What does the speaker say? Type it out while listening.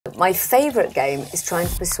My favourite game is trying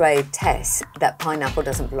to persuade Tess that pineapple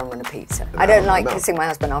doesn't belong on a pizza. I don't like kissing my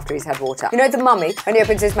husband after he's had water. You know the mummy, when he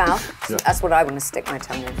opens his mouth? Yeah. That's what I want to stick my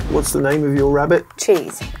tongue in. What's the name of your rabbit?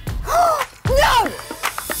 Cheese. No!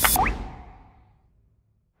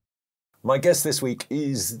 My guest this week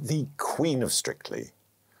is the Queen of Strictly,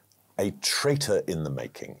 a traitor in the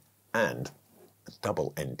making, and a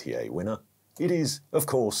double NTA winner. It is, of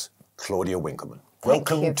course, Claudia Winkleman.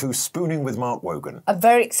 Welcome to Spooning with Mark Wogan. I'm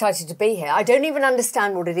very excited to be here. I don't even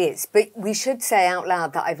understand what it is, but we should say out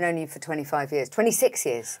loud that I've known you for 25 years, 26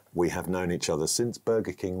 years. We have known each other since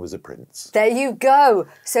Burger King was a prince. There you go.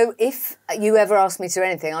 So if you ever ask me to do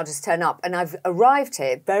anything, I'll just turn up. And I've arrived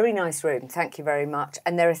here, very nice room, thank you very much.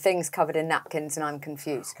 And there are things covered in napkins and I'm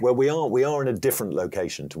confused. Well, we are in a different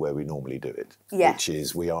location to where we normally do it. Yeah. Which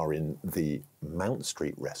is, we are in the Mount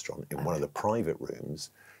Street restaurant in one of the private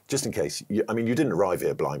rooms. Just in case, you didn't arrive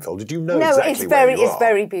here blindfolded. You know exactly where you are. It's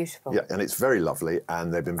very beautiful. Yeah, and it's very lovely,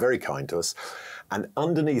 and they've been very kind to us. And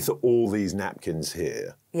underneath all these napkins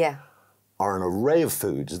here are an array of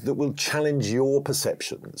foods that will challenge your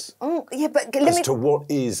perceptions as to what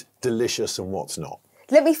is delicious and what's not.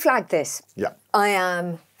 Let me flag this. Yeah. I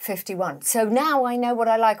am 51, so now I know what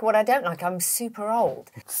I like and what I don't like. I'm super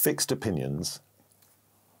old. Fixed opinions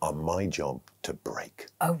are my job to break.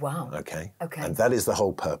 Oh, wow. Okay? Okay. And that is the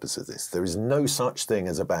whole purpose of this. There is no such thing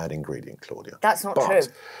as a bad ingredient, Claudia. That's not true.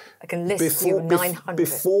 I can list you 900.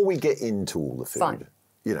 Before we get into all the food, Fine.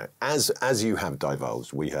 You know, as you have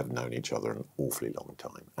divulged, we have known each other an awfully long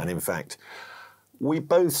time. And in fact, we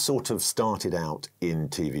both sort of started out in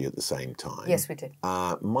TV at the same time. Yes, we did.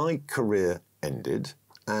 My career ended,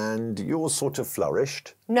 and yours sort of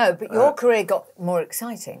flourished. No, but your career got more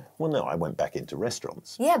exciting. Well, no, I went back into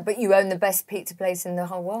restaurants. Yeah, but you own the best pizza place in the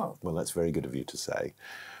whole world. Well, that's very good of you to say.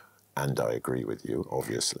 And I agree with you,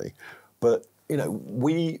 obviously. But, you know,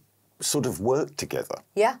 we sort of worked together.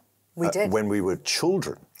 Yeah, we did. When we were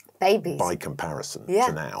children. Babies. By comparison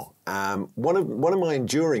to now. One of my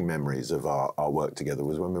enduring memories of our work together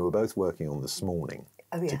was when we were both working on This Morning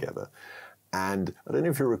together. And I don't know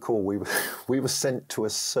if you recall, we were sent to a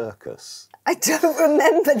circus. I don't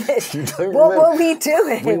remember this. You don't remember? What were we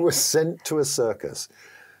doing? We were sent to a circus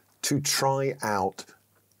to try out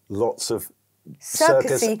lots of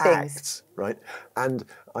circus acts, right? And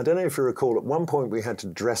I don't know if you recall, at one point we had to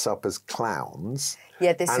dress up as clowns.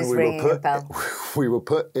 Yeah, this is ringing a bell. We were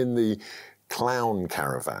put in the clown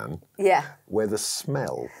caravan. Yeah. Where the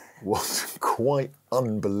smell was quite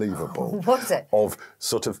unbelievable. Was it? Of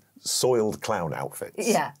sort of soiled clown outfits.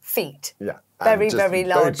 Yeah, feet. Yeah. Very, very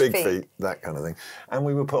large very big feet, that kind of thing. And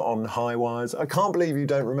we were put on high wires. I can't believe you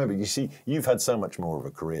don't remember. You see, you've had so much more of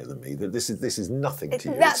a career than me that this is nothing to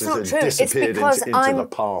you. That's not true. It's because into the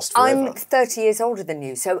past forever. I'm 30 years older than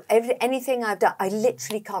you, so anything I've done, I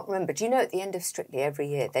literally can't remember. Do you know at the end of Strictly every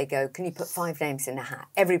year they go, can you put 5 names in a hat?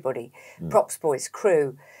 Everybody, props boys,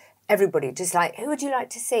 crew, everybody, just like, who would you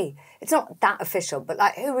like to see? It's not that official, but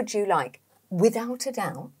like, who would you like? Without a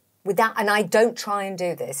doubt. And I don't try and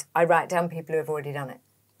do this, I write down people who have already done it.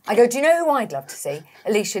 I go, do you know who I'd love to see?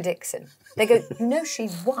 Alicia Dixon. They go, you know she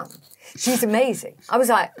won. She's amazing. I was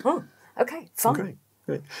like, oh, okay, fine.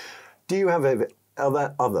 Great. Do you have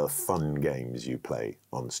other fun games you play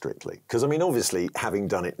on Strictly? Because, I mean, obviously, having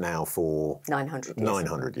done it now for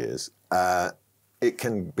 900 years, it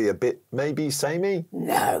can be a bit maybe samey?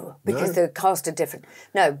 No, because the cast are different.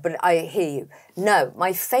 No, but I hear you. No,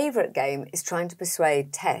 my favourite game is trying to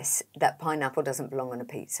persuade Tess that pineapple doesn't belong on a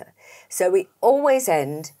pizza. So we always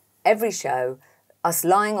end every show, us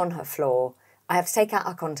lying on her floor. I have to take out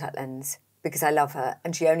her contact lens because I love her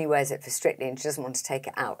and she only wears it for Strictly and she doesn't want to take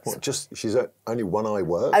it out. What, she's only one eye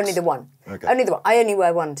works? Only the one. Okay. Only the one. I only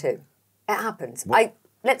wear one too. It happens.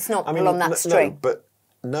 Let's not pull on that string. No, but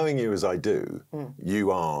knowing you as I do,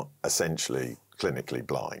 you are essentially clinically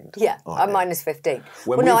blind. Yeah, I'm minus 15.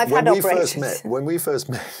 I've had operations. When we first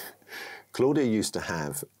met, Claudia used to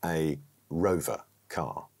have a Rover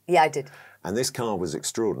car. Yeah, I did. And this car was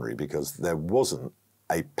extraordinary because there wasn't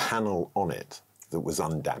a panel on it that was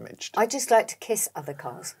undamaged. I just like to kiss other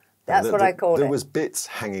cars. That's what I call it. There was bits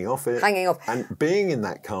hanging off it. Hanging off. And being in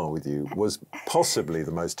that car with you was possibly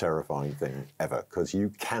the most terrifying thing ever because you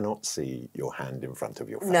cannot see your hand in front of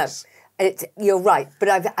your face. No, you're right.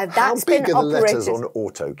 But that's been operated. How big are the letters on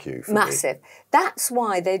auto cue for Massive. me? That's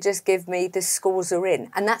why they just give me the scores are in.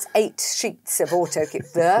 And that's 8 sheets of auto cue.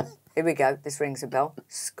 Here we go. This rings a bell.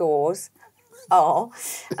 Scores.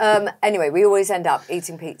 Anyway, we always end up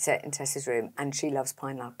eating pizza in Tess's room and she loves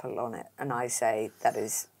pineapple on it. And I say,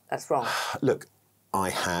 that's wrong. Look, I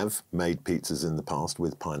have made pizzas in the past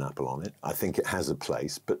with pineapple on it. I think it has a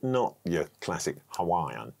place, but not your classic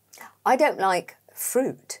Hawaiian I don't like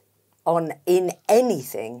fruit in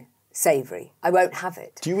anything savoury. I won't have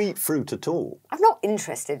it. Do you eat fruit at all? I'm not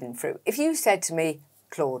interested in fruit. If you said to me,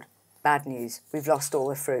 Claude, bad news, we've lost all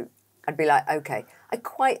the fruit, I'd be like, OK.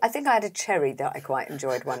 I think I had a cherry that I quite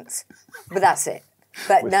enjoyed once, but that's it.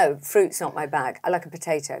 But no, fruit's not my bag. I like a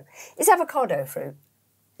potato. Is avocado fruit?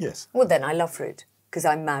 Yes. Well, then I love fruit because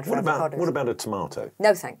I'm mad for avocados. What about a tomato?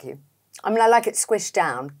 No, thank you. I mean, I like it squished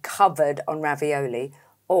down, covered on ravioli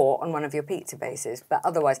or on one of your pizza bases. But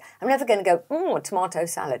otherwise, I'm never going to go, tomato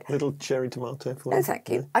salad. Little cherry tomato for you? No, thank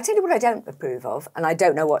you. I tell you what I don't approve of, and I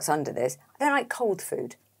don't know what's under this. I don't like cold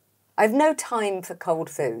food. I have no time for cold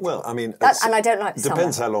food. Well, I mean... and I don't like summer.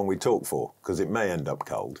 Depends how long we talk for, because it may end up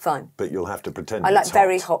cold. Fine. But you'll have to pretend I it's like hot.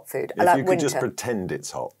 very hot food. I like winter. If you could just pretend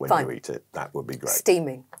it's hot when you eat it, that would be great.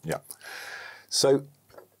 Steaming. Yeah. So,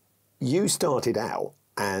 you started out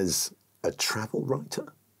as a travel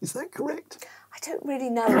writer, is that correct? I don't really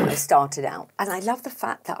know when I started out, and I love the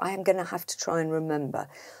fact that I am going to have to try and remember.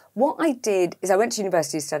 What I did is I went to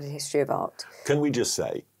university and studied history of art. Can we just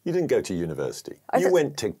say, you didn't go to university. You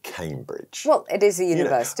went to Cambridge. Well, it is a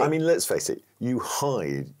university. I mean, let's face it, you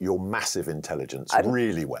hide your massive intelligence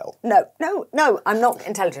really well. No, I'm not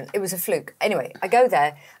intelligent. It was a fluke. Anyway, I go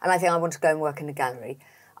there and I think I want to go and work in a gallery.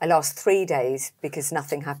 I last 3 days because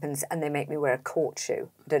nothing happens and they make me wear a court shoe.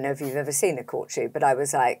 I don't know if you've ever seen a court shoe, but I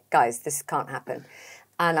was like, guys, this can't happen.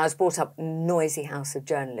 And I was brought up in a noisy house of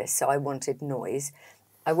journalists, so I wanted noise.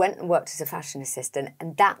 I went and worked as a fashion assistant,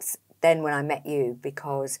 and that's then when I met you,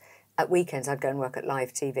 because at weekends I'd go and work at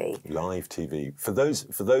Live TV. Live TV. For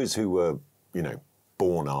those who were,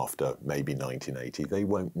 born after maybe 1980, they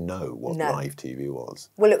won't know what Live TV was.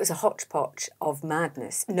 Well, it was a hodgepodge of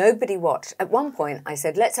madness. Nobody watched. At one point, I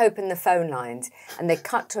said, let's open the phone lines, and they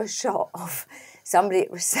cut to a shot of somebody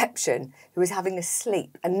at reception who was having a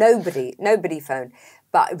sleep, and nobody phoned.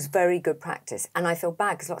 But it was very good practice. And I feel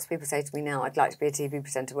bad, because lots of people say to me now, I'd like to be a TV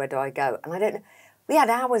presenter, where do I go? And I don't know. We had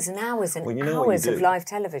hours and hours and hours of live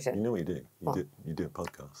television. You know what you do? You do a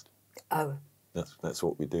podcast. Oh. That's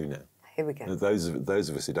what we do now. Here we go. Those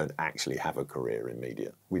of us who don't actually have a career in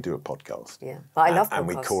media, we do a podcast. Yeah, but I love podcasts. And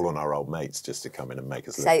we call on our old mates just to come in and make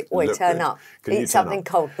us say, look turn good. up. Eat something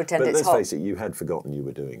cold, pretend it's hot. But let's face it, you had forgotten you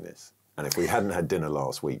were doing this. And if we hadn't had dinner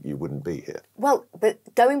last week, you wouldn't be here. Well, but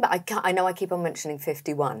going back, I know I keep on mentioning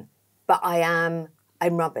 51, but I'm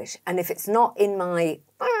rubbish. And if it's not in my...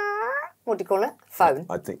 What do you call it? Phone.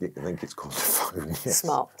 I think it's called a phone, yes.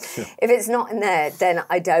 Smart. If it's not in there, then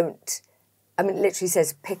I don't... I mean, it literally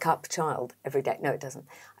says pick up child every day. No, it doesn't.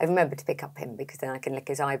 I remember to pick up him because then I can lick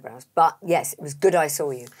his eyebrows. But yes, it was good I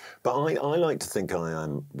saw you. But I like to think I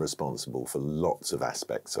am responsible for lots of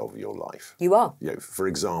aspects of your life. You are. For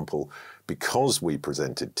example, because we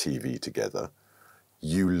presented TV together,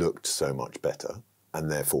 you looked so much better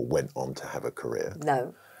and therefore went on to have a career.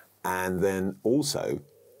 No. And then also...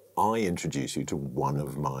 I introduced you to one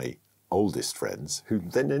of my oldest friends, who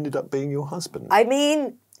then ended up being your husband. I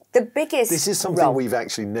mean, the biggest... This is something we've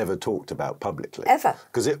actually never talked about publicly. Ever.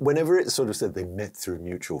 Because whenever it sort of said they met through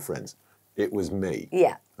mutual friends, it was me.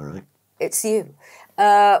 Yeah. All right? It's you.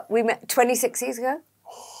 We met 26 years ago.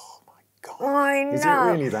 Oh, my God. I know. Is it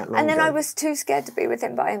really that long And then ago? I was too scared to be with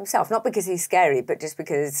him by himself. Not because he's scary, but just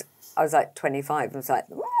because I was like 25 and was like,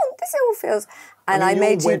 this all feels... And I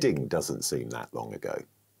made your wedding doesn't seem that long ago.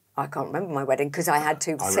 I can't remember my wedding because I had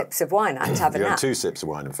two sips of wine. I had to have a nap. You had 2 sips of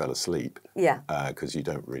wine and fell asleep. Yeah. Because you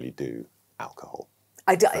don't really do alcohol.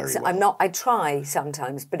 I do. I'm not. I try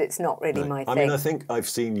sometimes, but it's not really my thing. I mean, I think I've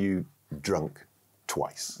seen you drunk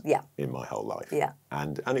twice. Yeah. In my whole life. Yeah.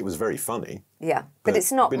 And it was very funny. Yeah, but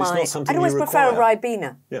it's not It's not something I'd always prefer a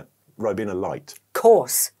Ribena. Yeah, Ribena light. Of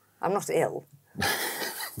course, I'm not ill.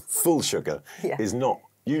 Full sugar is not.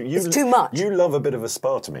 It's too much. You love a bit of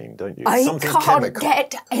aspartame, don't you? I Something can't chemical.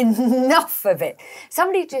 get enough of it.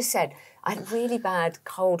 Somebody just said, I had a really bad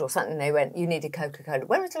cold or something. They went, you need a Coca-Cola.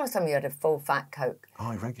 When was the last time you had a full-fat Coke?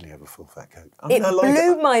 Oh, I regularly have a full-fat Coke. It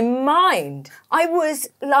blew my mind. I was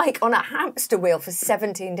like on a hamster wheel for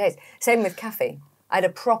 17 days. Same with caffeine. I had a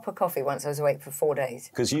proper coffee once I was awake for 4 days.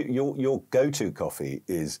 Because your go-to coffee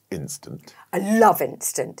is instant. I love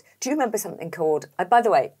instant. Do you remember something called... by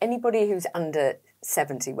the way, anybody who's under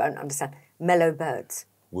 70 won't understand. Mellow Birds.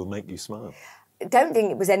 Will make you smile. don't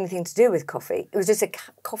think it was anything to do with coffee. It was just a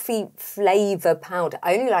coffee flavour powder.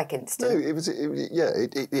 I only like instant. No,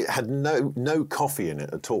 it had no coffee in it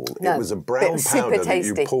at all. No, it was a brown powder that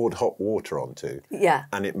you poured hot water onto. Yeah.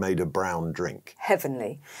 And it made a brown drink.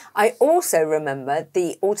 Heavenly. I also remember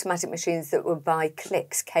the automatic machines that were by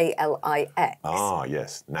Klix, Klix. Ah,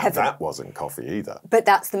 yes. Now that wasn't coffee either. But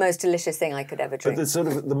that's the most delicious thing I could ever drink.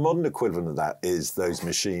 But the modern equivalent of that is those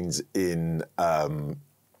machines in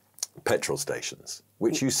petrol stations,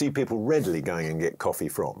 which you see people readily going and get coffee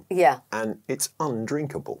from. Yeah. And it's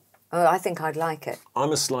undrinkable. Oh, I think I'd like it.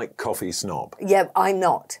 I'm a slight coffee snob. Yeah, I'm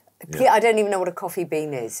not. Yeah. I don't even know what a coffee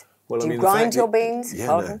bean is. Well, Do you grind your beans?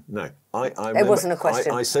 Yeah, no. It wasn't a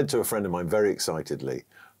question. I said to a friend of mine very excitedly,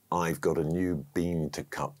 I've got a new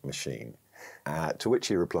bean-to-cup machine. To which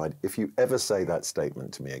he replied, if you ever say that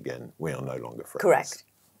statement to me again, we are no longer friends. Correct.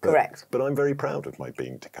 Correct. But I'm very proud of my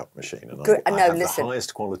bean-to-cup machine. And I have the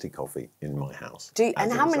highest quality coffee in my house.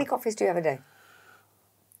 And how many coffees do you have a day?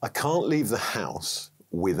 I can't leave the house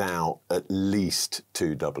without at least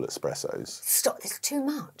 2 double espressos. Stop, that's too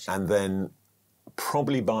much. And then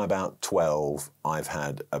probably by about 12, I've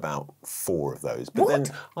had about 4 of those. But then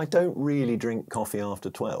I don't really drink coffee after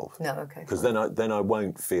 12. No, okay. Because then I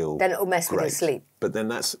won't feel Then it'll mess with your sleep. But then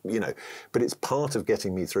that's, but it's part of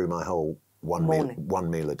getting me through my whole one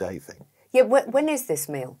meal a day thing. Yeah, when is this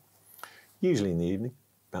meal? Usually in the evening,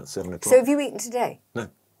 about 7 o'clock. So have you eaten today? No.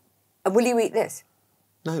 And will you eat this?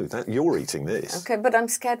 No, you're eating this. Okay, but I'm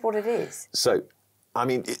scared what it is. So, I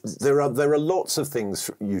mean, there are lots of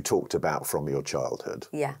things you talked about from your childhood.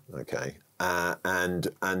 Yeah. Okay. And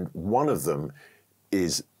one of them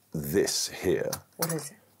is this here. What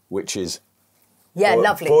is it? Which is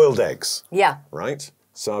lovely. Boiled eggs. Yeah. Right?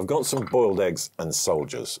 So I've got some boiled eggs and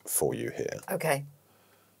soldiers for you here. Okay.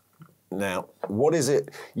 Now, what is it?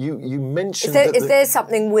 You mentioned is there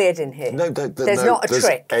something weird in here? No, there's not a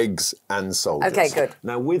trick. Eggs and soldiers. Okay, good.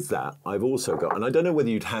 Now, with that, I've also got, and I don't know whether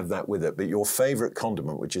you'd have that with it, but your favourite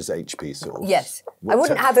condiment, which is HP sauce. Yes. I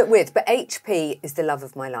wouldn't have it with, but HP is the love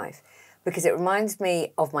of my life because it reminds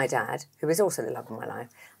me of my dad, who is also the love of my life,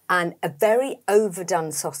 and a very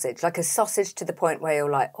overdone sausage, like a sausage to the point where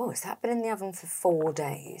you're like, oh, has that been in the oven for 4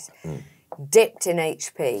 days? Dipped in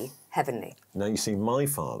HP, heavenly. Now, you see, my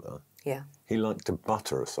father... Yeah. He liked to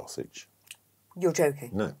butter a sausage. You're joking?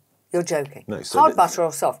 No. You're joking? No. So hard butter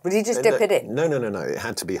or soft? Would you just dip it in? No. It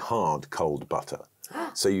had to be hard, cold butter.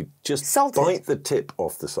 So you just Salted. bite the tip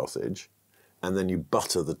off the sausage and then you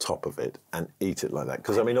butter the top of it and eat it like that.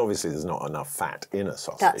 Because, I mean, obviously there's not enough fat in a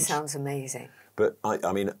sausage. That sounds amazing. But,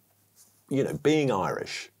 I mean, being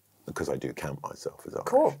Irish, because I do count myself as Irish,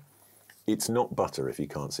 cool. It's not butter if you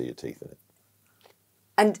can't see your teeth in it.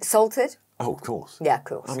 And salted? Oh, of course. Yeah, of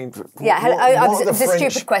course. I mean, it was a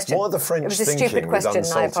stupid question. What are the French It was a stupid question.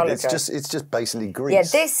 I apologise. It's just basically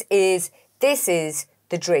grease. Yeah, this is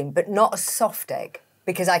the dream, but not a soft egg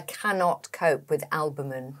because I cannot cope with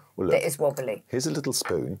albumin that is wobbly. Here's a little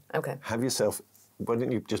spoon. Okay. Have yourself. Why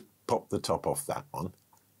don't you just pop the top off that one?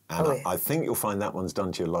 And I think you'll find that one's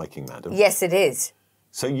done to your liking, madam. Yes, it is.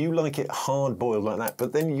 So you like it hard-boiled like that,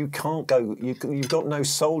 but then you can't go... You've got no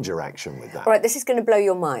soldier action with that. All right, this is going to blow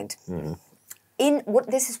your mind.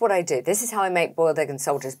 This is what I do. This is how I make boiled egg and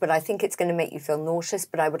soldiers, but I think it's going to make you feel nauseous,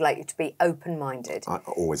 but I would like you to be open-minded. I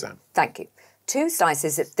always am. Thank you. 2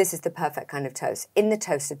 slices of... This is the perfect kind of toast. In the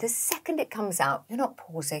toaster, the second it comes out, you're not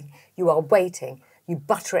pausing. You are waiting. You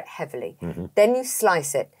butter it heavily. Then you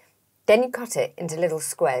slice it. Then you cut it into little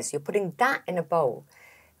squares. You're putting that in a bowl.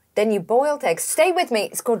 Then you boiled eggs. Stay with me.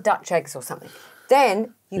 It's called Dutch eggs or something.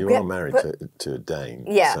 Then you are married to a Dane.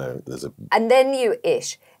 Yeah. So there's a... And then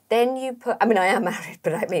Then you put... I mean, I am married,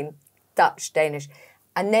 but I mean Dutch, Danish.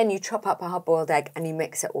 And then you chop up a hard-boiled egg and you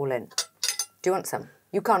mix it all in. Do you want some?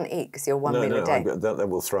 You can't eat because you're one meal a day. That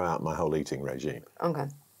will throw out my whole eating regime. Okay.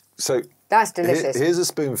 So... That's delicious. Here's a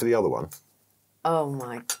spoon for the other one. Oh,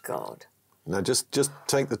 my God. Now, just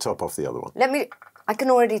take the top off the other one. I can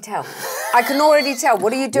already tell. I can already tell.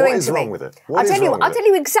 What are you doing to me? What is wrong with it? I'll tell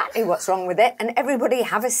you exactly what's wrong with it, and everybody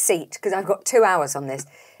have a seat because I've got 2 hours on this.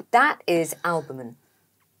 That is albumin.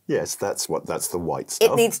 Yes, that's the white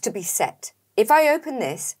stuff. It needs to be set. If I open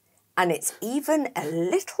this and it's even a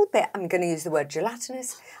little bit, I'm going to use the word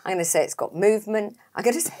gelatinous. I'm going to say it's got movement. I'm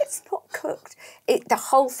going to say it's not cooked. The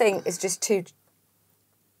whole thing is just too...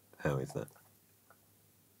 How is that?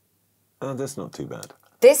 Oh, that's not too bad.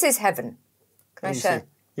 This is heaven. Can I show?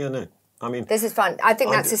 Yeah, no. I mean... This is fun. I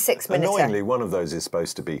think that's a 6-minute. Annoyingly, one of those is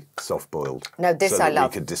supposed to be soft-boiled. No, this so I that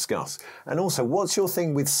love. we could discuss. And also, what's your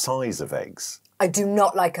thing with size of eggs? I do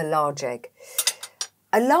not like a large egg.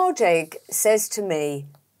 A large egg says to me,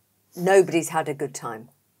 nobody's had a good time.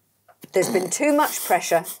 There's been too much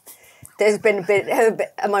pressure. There's been a bit...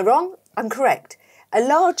 Am I wrong? I'm correct. A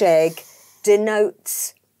large egg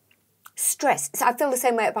denotes stress. So I feel the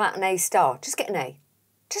same way about an A star. Just get an A.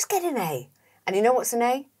 Just get an A. And you know what's an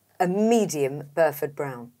A? A medium Burford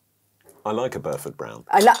Brown. I like a Burford Brown.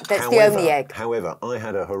 That's the only egg. However, I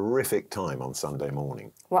had a horrific time on Sunday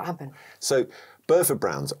morning. What happened? So, Burford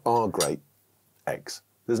Browns are great eggs.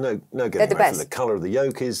 There's no getting away from the colour of the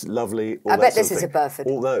yolk is lovely. I bet this is a Burford.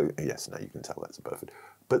 Although, yes, no, you can tell that's a Burford.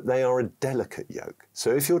 But they are a delicate yolk.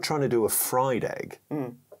 So if you're trying to do a fried egg,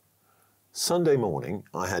 Sunday morning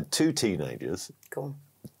I had 2 teenagers,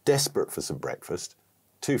 desperate for some breakfast,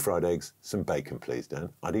 2 fried eggs, some bacon, please,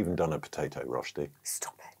 Dan. I'd even done a potato rosti.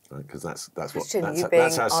 Stop it. Right, because that's how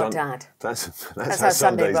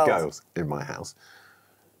Sundays go in my house.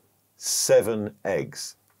 7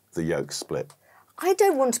 eggs, the yolk split. I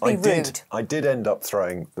don't want to be rude. I did end up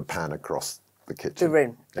throwing the pan across the kitchen. The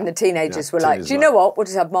room. Yeah. And the teenagers were like, do you know what? We'll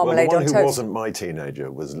just have marmalade on toast. The one who wasn't my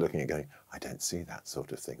teenager was looking and going, I don't see that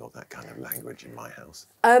sort of thing or that kind of language in my house.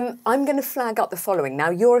 I'm going to flag up the following.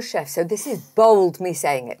 Now, you're a chef, so this is bold me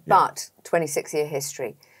saying it, but 26-year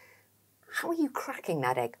history. How are you cracking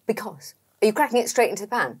that egg? Because are you cracking it straight into the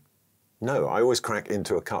pan? No, I always crack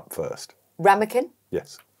into a cup first. Ramekin?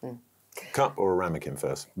 Yes. Cup or a ramekin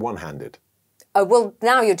first, one-handed. Oh, well,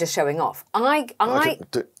 now you're just showing off.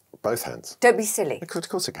 Both hands. Don't be silly. Of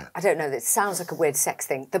course I can. I don't know, that sounds like a weird sex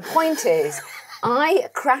thing. The point is, I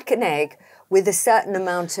crack an egg with a certain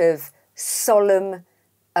amount of solemn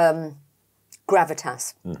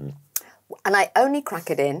gravitas. And I only crack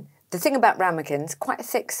it in, the thing about ramekins, quite a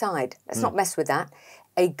thick side. Let's not mess with that.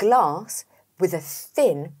 A glass with a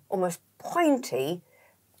thin, almost pointy,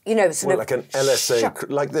 you know, sort of... like an LSA,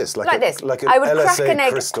 like this? Like an I would LSA crack an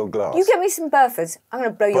egg. Crystal glass. You get me some Burfords, I'm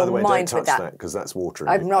going to blow your mind with that. By the way, don't touch that, because that's water.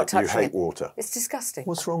 I'm not touching it. You hate water. It's disgusting.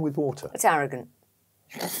 What's wrong with water? It's arrogant.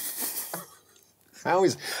 How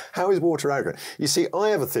is water arrogant? You see, I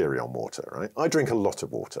have a theory on water, right? I drink a lot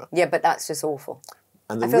of water. Yeah, but that's just awful.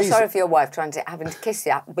 And I feel sorry for your wife having to kiss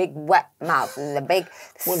that big wet mouth and the big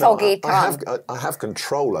soggy tongue. I have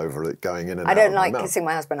control over it going in and out. I don't like kissing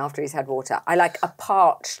my husband after he's had water. I like a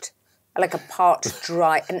parched,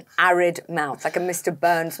 dry, an arid mouth, like a Mr.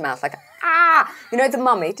 Burns mouth, like you know The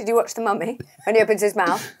Mummy? Did you watch The Mummy? When he opens his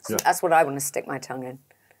mouth, that's what I want to stick my tongue in.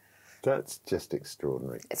 That's just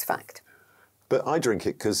extraordinary. It's fact. But I drink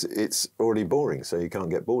it because it's already boring, so you can't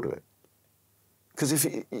get bored of it.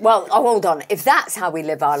 Well, hold on. If that's how we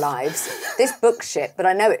live our lives, this book's shit, but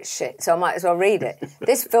I know it's shit, so I might as well read it.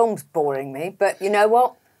 This film's boring me, but you know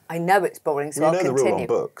what? I know it's boring, so I'll continue. You know the rule on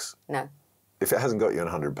books? No. If it hasn't got you on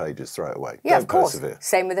 100 pages, throw it away. Yeah, Don't of course. persevere.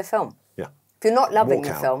 Same with a film. Yeah. If you're not loving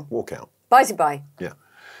the film... Walk out. Bye-bye. Yeah.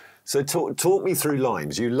 So talk me through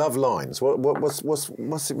limes. You love limes.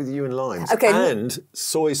 What's it with you and limes? Okay. And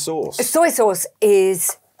soy sauce. Soy sauce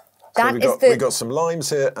is... We've got some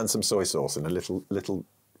limes here and some soy sauce in a little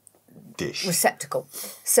dish. Receptacle.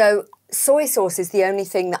 So soy sauce is the only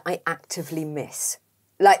thing that I actively miss.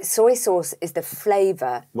 Like, soy sauce is the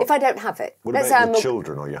flavour. If I don't have it... What about your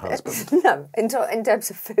children or your husband? No, in terms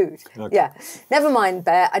of food. Okay. Yeah. Never mind,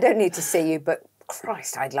 Bear, I don't need to see you, but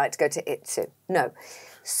Christ, I'd like to go to Itsu. No.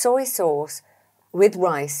 Soy sauce with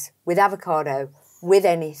rice, with avocado, with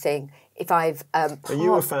anything. If I've... Are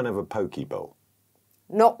you a fan of a poke bowl?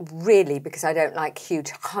 Not really, because I don't like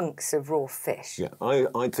huge hunks of raw fish. Yeah,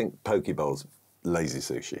 I think poke bowls, lazy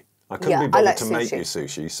sushi. I couldn't be bothered to make you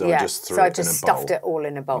sushi, so I just threw it in a bowl. So I just stuffed it all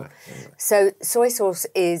in a bowl. Yeah, anyway. So soy sauce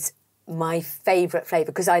is my favourite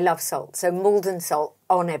flavour, because I love salt. So Malden salt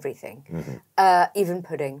on everything, even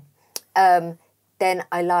pudding. Then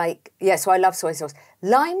I like... Yeah, so I love soy sauce.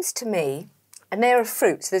 Limes to me, and they're a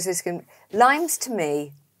fruit, so limes to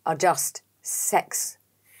me are just sex.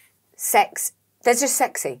 They're just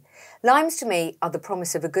sexy. Limes to me are the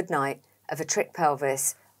promise of a good night, of a trick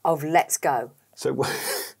pelvis, of let's go. So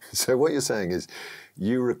what you're saying is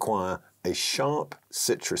you require a sharp,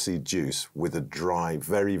 citrusy juice with a dry,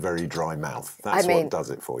 very, very dry mouth. That's what does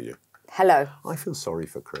it for you. Hello. I feel sorry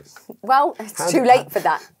for Chris. Well, it's too late for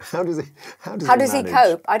that. How does he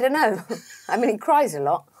cope? I don't know. I mean, he cries a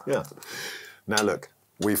lot. Yeah. Now, look,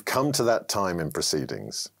 we've come to that time in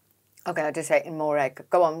proceedings. OK, I just ate more egg.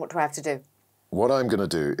 Go on, what do I have to do? What I'm going to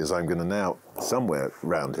do is I'm going to now, somewhere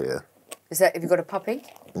round here... Have you got a puppy?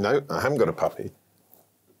 No, I haven't got a puppy.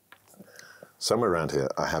 Somewhere around here,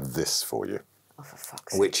 I have this for you. Oh, for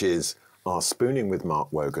fuck's sake. Which is our Spooning with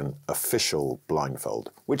Mark Wogan official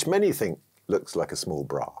blindfold, which many think looks like a small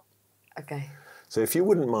bra. OK. So if you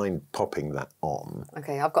wouldn't mind popping that on.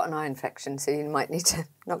 Okay, I've got an eye infection, so you might need to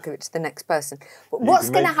not give it to the next person. But what's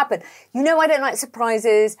going to happen? You know I don't like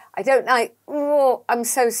surprises. I don't like... Oh, I'm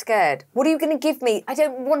so scared. What are you going to give me? I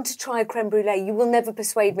don't want to try a creme brulee. You will never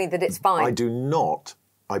persuade me that it's fine. I do not.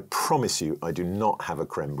 I promise you, I do not have a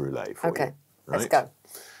creme brulee for you. Okay, right? let's go.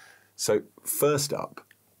 So first up,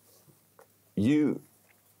 you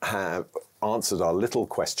have answered our little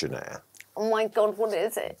questionnaire. Oh my God, what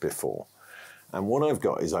is it? Before. And what I've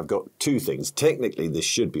got is I've got two things. Technically, this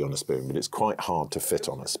should be on a spoon, but it's quite hard to fit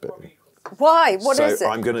on a spoon. Why? What is it? So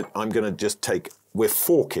I'm gonna just take... We're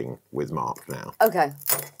forking with Mark now. Okay.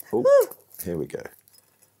 Oh, here we go.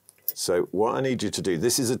 So what I need you to do,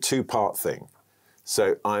 this is a two-part thing.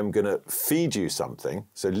 So I'm going to feed you something.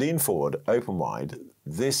 So lean forward, open wide.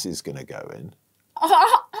 This is going to go in.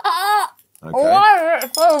 Okay. Why is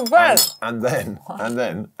it so big?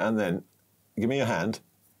 And then, give me your hand.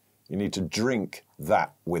 You need to drink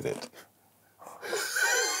that with it.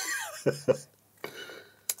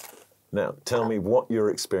 Now, tell me what you're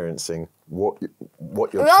experiencing, what you're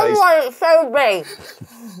tasting. Why is it so big?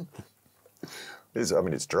 I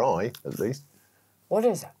mean, it's dry, at least. What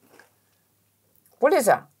is it? What is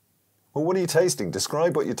that? Well, what are you tasting?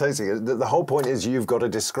 Describe what you're tasting. The whole point is you've got to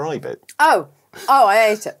describe it. Oh, I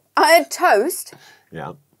ate it. I had toast.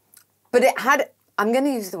 Yeah. But it had, I'm going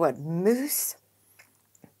to use the word mousse.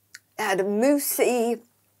 It had a moussey.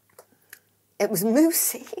 It was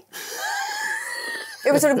moussey.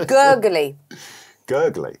 It was sort of gurgly.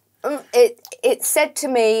 Gurgly? It said to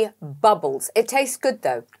me, bubbles. It tastes good,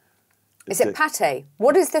 though. Is it pâté?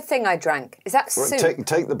 What is the thing I drank? Is that soup?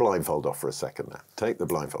 Take the blindfold off for a second now. Take the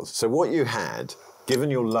blindfold. So what you had, given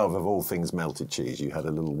your love of all things melted cheese, you had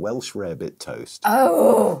a little Welsh rarebit toast.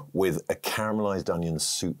 Oh! With a caramelised onion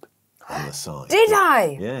soup on the side. Did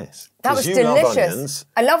I? Yes. That was delicious. delicious. Love onions,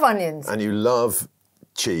 I love onions. and you love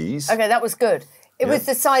cheese. Okay, that was good. It was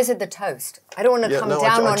the size of the toast. I don't want to come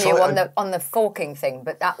down on you on the forking thing,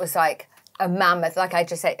 but that was like a mammoth, like I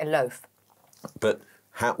just ate a loaf. But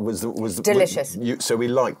how was delicious? So we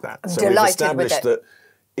like that. I'm so delighted we've established with it.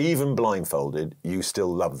 that even blindfolded, you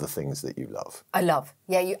still love the things that you love. I love.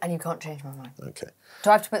 Yeah, and you can't change my mind. Okay. Do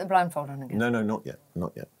I have to put the blindfold on again? No, not yet.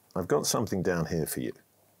 Not yet. I've got something down here for you,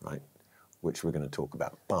 right, which we're going to talk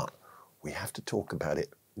about. But we have to talk about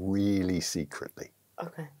it really secretly.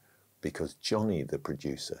 Okay. Because Johnny, the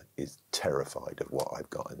producer, is terrified of what I've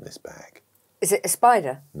got in this bag. Is it a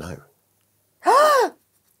spider? No.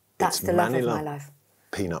 That's the love of my life.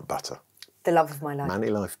 Peanut butter. The love of my life. Manny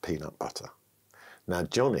Life peanut butter. Now,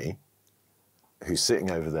 Johnny, who's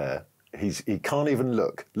sitting over there, he can't even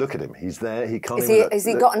look. Look at him. He's there. He can't even look. Has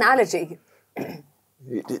he got an allergy?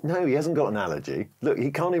 No, he hasn't got an allergy. Look,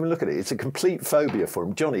 he can't even look at it. It's a complete phobia for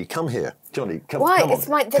him. Johnny, come here. Johnny, come on. Why? It's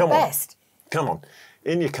the best. Come on.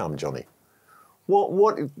 In you come, Johnny.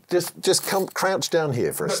 What? Just come, crouch down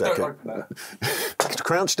here for a second.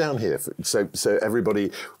 Crouch down here so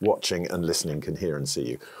everybody watching and listening can hear and see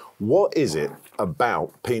you. What is it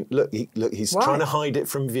about peanut? Look, he's trying to hide it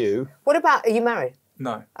from view. What about, are you married?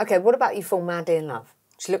 No. Okay, what about you fall madly in love?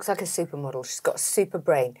 She looks like a supermodel. She's got a super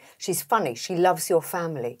brain. She's funny. She loves your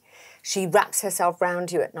family. She wraps herself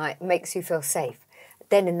round you at night, makes you feel safe.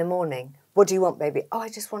 Then in the morning, what do you want, baby? Oh, I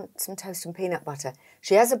just want some toast and peanut butter.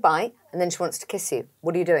 She has a bite, and then she wants to kiss you.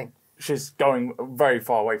 What are you doing? She's going very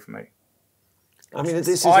far away from me. I mean,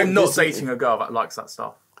 I'm not dating a girl that likes that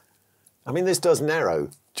stuff. I mean, this does narrow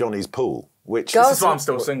Johnny's pool, which... This is why I'm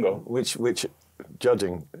still single. Which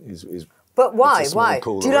judging is... But why? Why?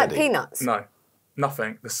 Do you like peanuts? No.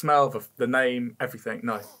 Nothing. The smell, the name, everything,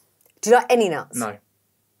 no. Do you like any nuts? No.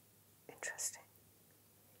 Interesting.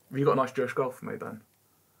 Have you got a nice Jewish girl for me, then?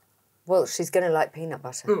 Well, she's going to like peanut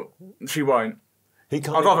butter. Ooh, she won't. I'd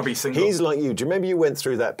rather be single. He's like you. Do you remember you went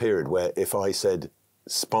through that period where if I said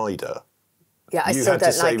spider, yeah, I you still had to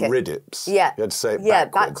don't say like it. ridips. Yeah. You had to say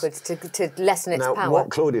it backwards. to lessen its power. power. Now, what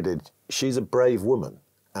Claudia did, she's a brave woman,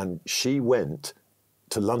 and she went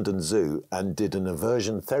to London Zoo and did an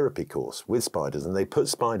aversion therapy course with spiders, and they put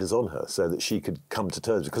spiders on her so that she could come to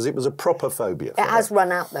terms, because it was a proper phobia for her. It has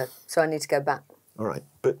run out, though, so I need to go back. All right,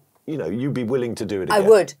 but, you know, you'd be willing to do it again. I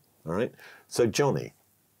would. All right? So, Johnny,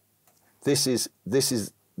 this is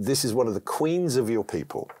one of the queens of your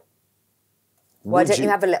people. Why don't you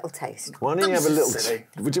have a little taste? Why don't you have a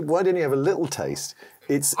little? Why don't you have a little taste?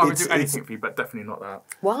 I would do anything for you, but definitely not that.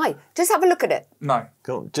 Why? Just have a look at it. No.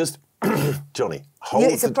 Come on, just Johnny, hold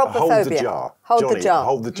It's a proper hold phobia. the jar. Hold Johnny, the jar.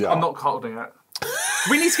 Hold the jar. I'm not holding it.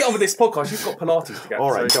 We need to get on with this podcast. You've got Pilates to get.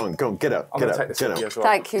 All right, go on, get up, get up.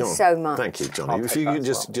 Thank you so much. Thank you, Johnny. If you can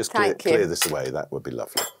just clear this away, that would be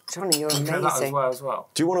lovely. Johnny, you're amazing. That as well.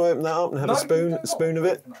 Do you want to open that up and have a spoon of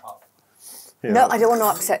it? Yeah. No, I don't want to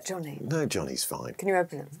upset Johnny. No, Johnny's fine. Can you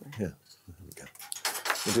open it for me? Yeah. Okay.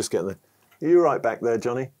 We'll just get there. Are you right back there,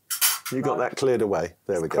 Johnny? You got that cleared away.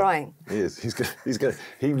 There we go. Crying. He is.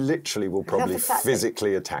 He literally will probably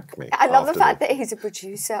physically attack me. I love the fact that he's a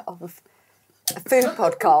producer of a food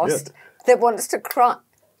podcast that wants to cry.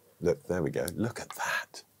 Look, there we go. Look at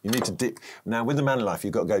that. You need to dip. Now, with the Man Life,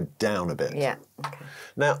 you've got to go down a bit. Yeah. Okay.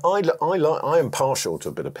 Now, I am partial to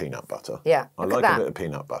a bit of peanut butter. Yeah. I like a bit of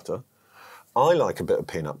peanut butter. I like a bit of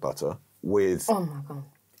peanut butter with... Oh, my God.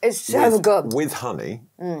 It's so good. With honey,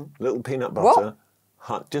 little peanut butter,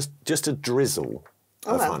 just a drizzle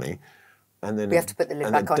of honey. And then we have to put the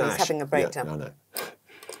lid back on, he's having a breakdown. Yeah, I know.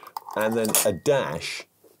 And then a dash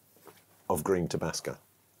of green Tabasco.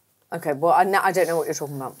 Okay, well, I don't know what you're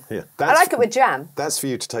talking about. Yeah, I like it with jam. That's for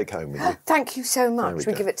you to take home with you. Thank you so much.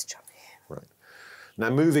 We give it to Johnny. Right. Now,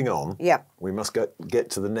 moving on, yeah, we must get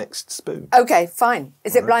to the next spoon. Okay, fine.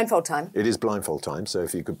 Is it blindfold time? It is blindfold time, so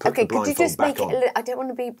if you could put the blindfold back on. Okay, could you just make it I don't want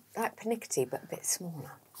to be like pernickety, but a bit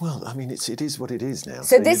smaller. Well, I mean, it is what it is now.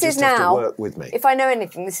 So this is now, have to work with me. If I know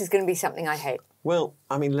anything, this is going to be something I hate. Well,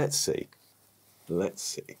 I mean, let's see. Let's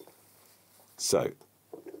see. So,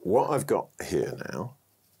 what I've got here now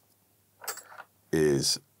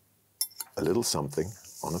is a little something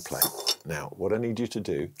on a plate. Now, what I need you to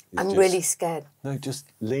do is I'm really scared. No,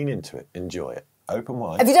 just lean into it. Enjoy it. Open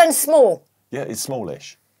wide. Have you done small? Yeah, it's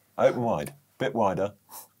smallish. Open wide. Bit wider.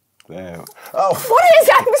 There. Oh! What is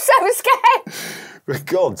that? I'm so scared! For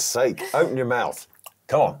God's sake, open your mouth.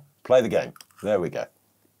 Come on, play the game. There we go.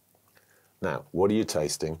 Now, what are you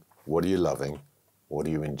tasting? What are you loving? What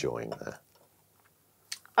are you enjoying there?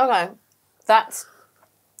 Okay, that's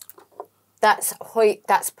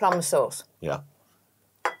plum sauce. Yeah.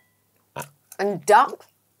 And duck.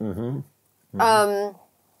 Maybe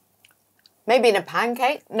in a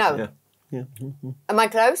pancake. No. Yeah. Am I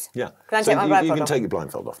close? Yeah. Can I take my blindfold off? You can take your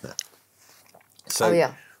blindfold off now. So, oh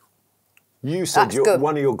yeah. You said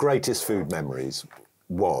one of your greatest food memories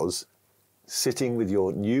was sitting with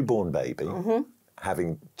your newborn baby,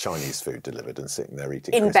 having Chinese food delivered and sitting there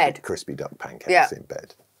eating crispy duck pancakes in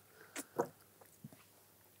bed.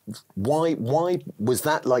 Why was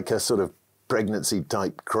that like a sort of pregnancy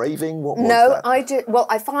type craving? What was that? Well,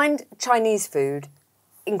 I find Chinese food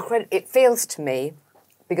it feels to me,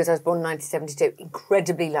 because I was born in 1972,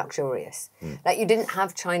 incredibly luxurious. Like you didn't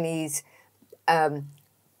have Chinese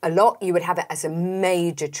a lot, you would have it as a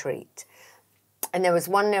major treat. And there was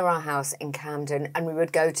one near our house in Camden and we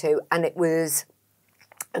would go to, and it was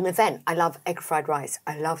an event. I love egg fried rice.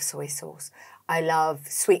 I love soy sauce. I love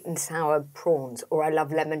sweet and sour prawns, or I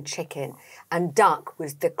love lemon chicken. And duck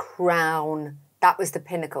was the crown. That was the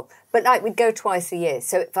pinnacle. But like we'd go twice a year,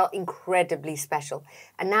 so it felt incredibly special.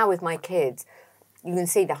 And now with my kids, you can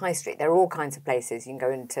see the high street. There are all kinds of places. You can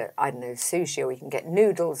go into, I don't know, sushi, or you can get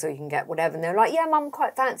noodles, or you can get whatever. And they're like, yeah, Mum,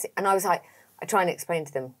 quite fancy. And I was like, I try and explain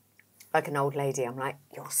to them, like an old lady, I'm like,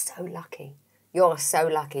 you're so lucky. You're so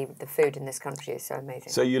lucky. The food in this country is so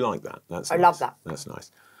amazing. So you like that? I love that. That's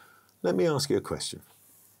nice. Let me ask you a question.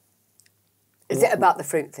 Is it about the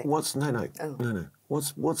fruit thing? No.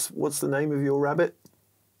 What's the name of your rabbit?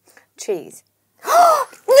 Cheese.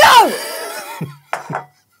 No!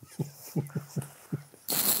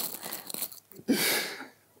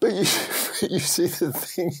 But you see, the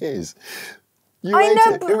thing is, you ate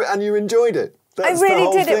it and you enjoyed it. That's I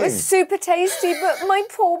really did. Thing. It was super tasty, but my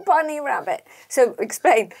poor bunny rabbit. So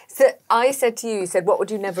explain. So I said to you said, what would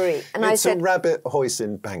you never eat? And I said, a rabbit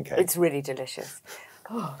hoisin pancake. It's really delicious.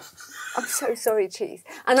 Oh, I'm so sorry, cheese.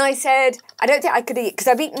 And I said, I don't think I could eat, because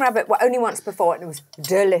I've eaten rabbit only once before, and it was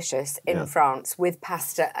delicious in France with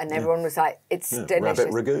pasta, and everyone was like, it's delicious.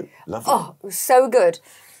 Rabbit ragout, lovely. Oh, it was so good.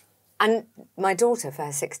 And my daughter, for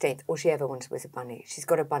her 16th, all she ever wanted was a bunny. She's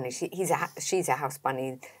got a bunny. She's a house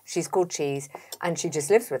bunny. She's called Cheese, and she just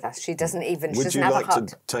lives with us. She doesn't even. Would you like to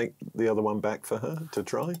take the other one back for her to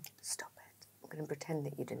try? Stop it! I'm going to pretend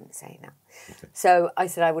that you didn't say that. Okay. So I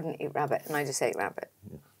said I wouldn't eat rabbit, and I just ate rabbit.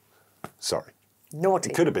 Yeah. Sorry. Naughty.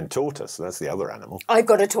 It could have been tortoise. That's the other animal. I've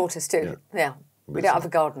got a tortoise too. Yeah. We don't have a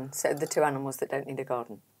garden, so the two animals that don't need a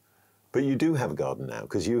garden. But you do have a garden now,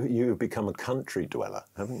 because you have become a country dweller,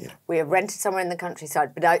 haven't you? We have rented somewhere in the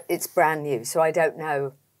countryside, but it's brand new, so I don't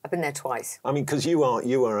know. I've been there twice. I mean, because you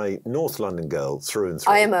are a North London girl through and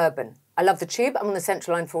through. I am urban. I love the Tube. I'm on the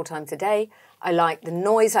Central Line 4 times a day. I like the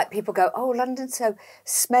noise. Like people go, oh, London's so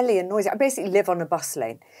smelly and noisy. I basically live on a bus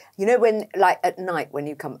lane. You know when, like at night, when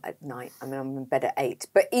you come at night, I mean, I'm in bed at 8.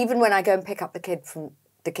 But even when I go and pick up the kids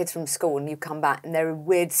from school and you come back and there are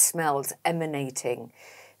weird smells emanating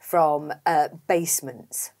from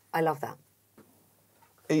basements. I love that.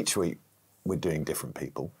 Each week we're doing different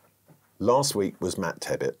people. Last week was Matt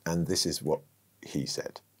Tebbett, and this is what he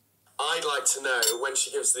said. I'd like to know, when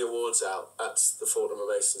she gives the awards out at the Fortnum &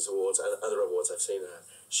 Mason's awards and other awards I've seen her,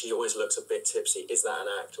 she always looks a bit tipsy. Is that an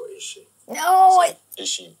act or is she? No.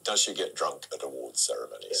 Does she get drunk at awards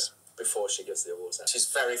ceremonies? Yeah, before she gives the awards out.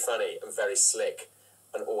 She's very funny and very slick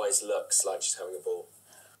and always looks like she's having a ball.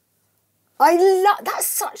 That's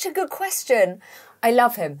such a good question. I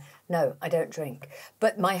love him. No, I don't drink.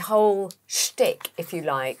 But my whole shtick, if you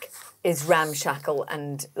like, is ramshackle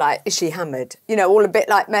and, like, is she hammered? You know, all a bit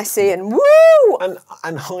like Messi and woo!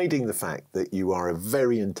 And hiding the fact that you are a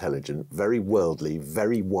very intelligent, very worldly,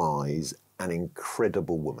 very wise and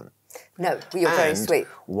incredible woman. No, you're very sweet.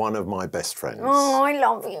 One of my best friends. Oh, I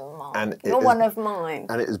love you, Mark. You're one of mine.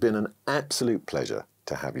 And it has been an absolute pleasure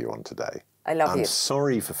to have you on today. I love you. I'm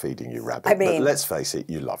sorry for feeding you rabbit, but let's face it,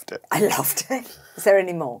 you loved it. I loved it. Is there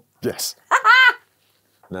any more? Yes.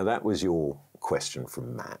 Now, that was your question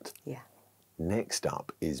from Matt. Yeah. Next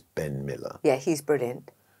up is Ben Miller. Yeah, he's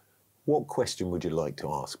brilliant. What question would you like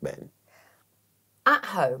to ask Ben? At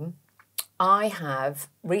home, I have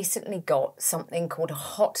recently got something called a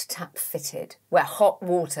hot tap fitted, where hot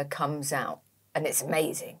water comes out, and it's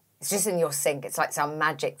amazing. It's just in your sink. It's like some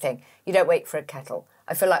magic thing. You don't wait for a kettle.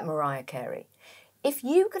 I feel like Mariah Carey. If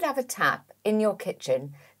you could have a tap in your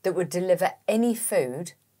kitchen that would deliver any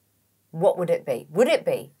food, what would it be? Would it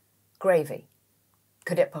be gravy?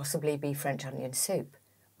 Could it possibly be French onion soup?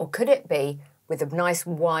 Or could it be, with a nice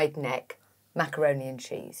wide neck, macaroni and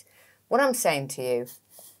cheese? What I'm saying to you,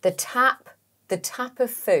 the tap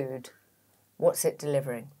of food, what's it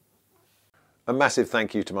delivering? A massive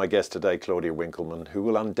thank you to my guest today, Claudia Winkleman, who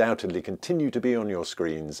will undoubtedly continue to be on your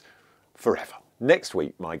screens forever. Next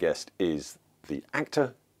week, my guest is the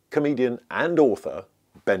actor, comedian and author,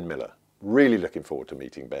 Ben Miller. Really looking forward to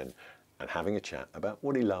meeting Ben and having a chat about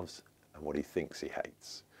what he loves and what he thinks he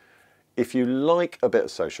hates. If you like a bit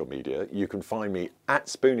of social media, you can find me at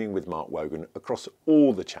Spooning with Mark Wogan across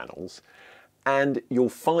all the channels, and you'll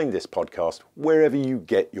find this podcast wherever you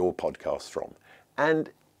get your podcasts from.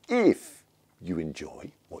 And if you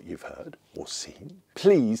enjoy what you've heard or seen,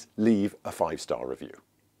 please leave a 5-star review,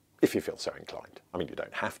 if you feel so inclined. I mean, you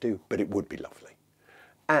don't have to, but it would be lovely.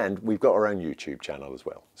 And we've got our own YouTube channel as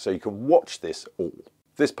well, so you can watch this all.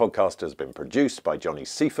 This podcast has been produced by Johnny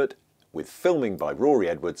Seifert, with filming by Rory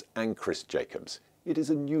Edwards and Chris Jacobs. It is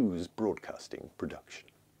a news broadcasting production.